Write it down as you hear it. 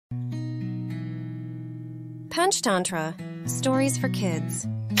Panchtantra, stories for kids.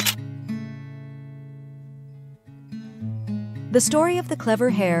 The story of the clever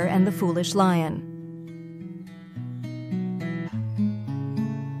hare and the foolish lion.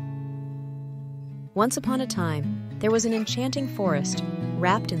 Once upon a time, there was an enchanting forest,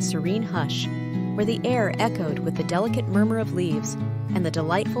 wrapped in serene hush, where the air echoed with the delicate murmur of leaves and the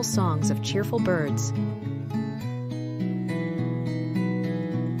delightful songs of cheerful birds.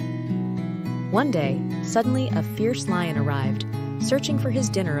 One day, suddenly a fierce lion arrived, searching for his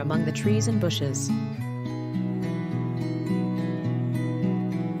dinner among the trees and bushes.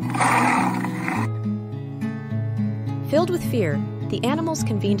 Filled with fear, the animals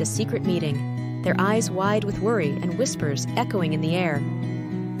convened a secret meeting, their eyes wide with worry and whispers echoing in the air.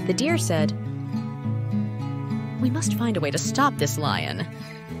 The deer said, "We must find a way to stop this lion."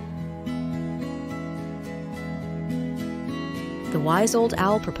 The wise old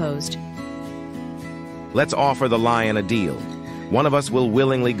owl proposed, "Let's offer the lion a deal. One of us will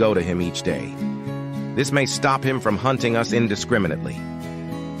willingly go to him each day. This may stop him from hunting us indiscriminately."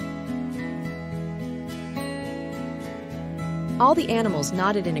 All the animals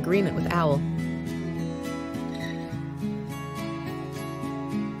nodded in agreement with Owl.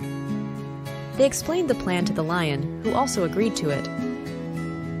 They explained the plan to the lion, who also agreed to it.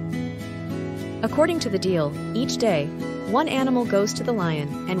 According to the deal, each day, one animal goes to the lion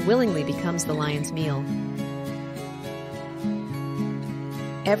and willingly becomes the lion's meal.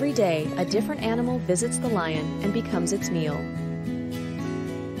 Every day, a different animal visits the lion and becomes its meal.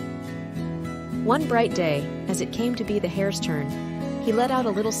 One bright day, as it came to be the hare's turn, he let out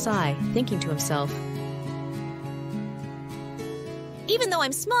a little sigh, thinking to himself, "Even though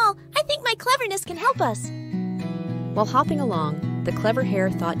I'm small, I think my cleverness can help us." While hopping along, the clever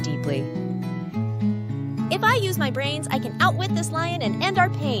hare thought deeply. "If I use my brains, I can outwit this lion and end our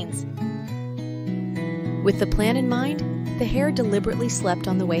pains." With the plan in mind, the hare deliberately slept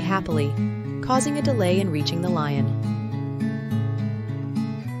on the way happily, causing a delay in reaching the lion.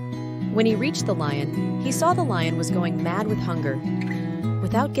 When he reached the lion, he saw the lion was going mad with hunger.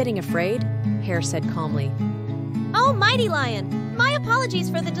 Without getting afraid, Hare said calmly, "Oh, mighty lion, my apologies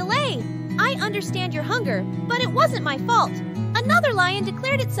for the delay. I understand your hunger, but it wasn't my fault. Another lion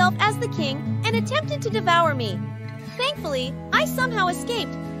declared itself as the king and attempted to devour me. Thankfully, I somehow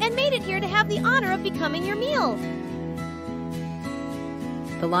escaped and made it here to have the honor of becoming your meal."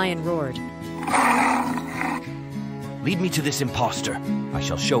 The lion roared, "Lead me to this impostor. I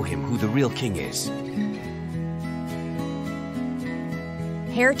shall show him who the real king is."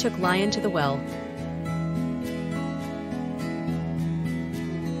 Hare took Lion to the well.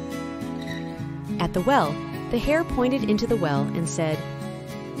 At the well, the hare pointed into the well and said,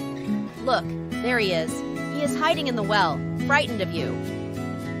 "Look, there he is. He is hiding in the well, frightened of you."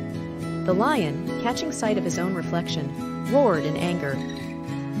 The lion, catching sight of his own reflection, roared in anger.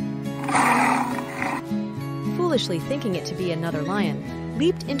 Foolishly thinking it to be another lion,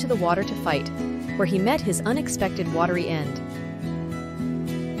 leaped into the water to fight, where he met his unexpected watery end.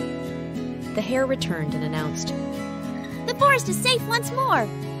 The hare returned and announced, "The forest is safe once more."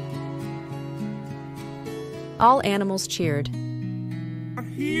 All animals cheered. Our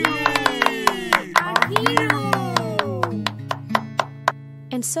hero! Our hero!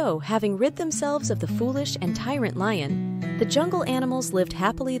 And so, having rid themselves of the foolish and tyrant lion, the jungle animals lived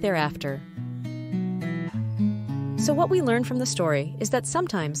happily thereafter. So what we learn from the story is that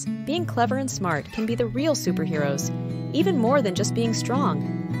sometimes being clever and smart can be the real superheroes, even more than just being strong.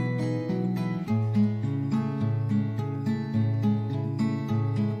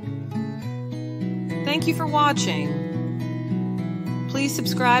 Thank you for watching. Please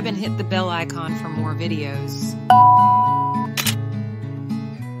subscribe and hit the bell icon for more videos.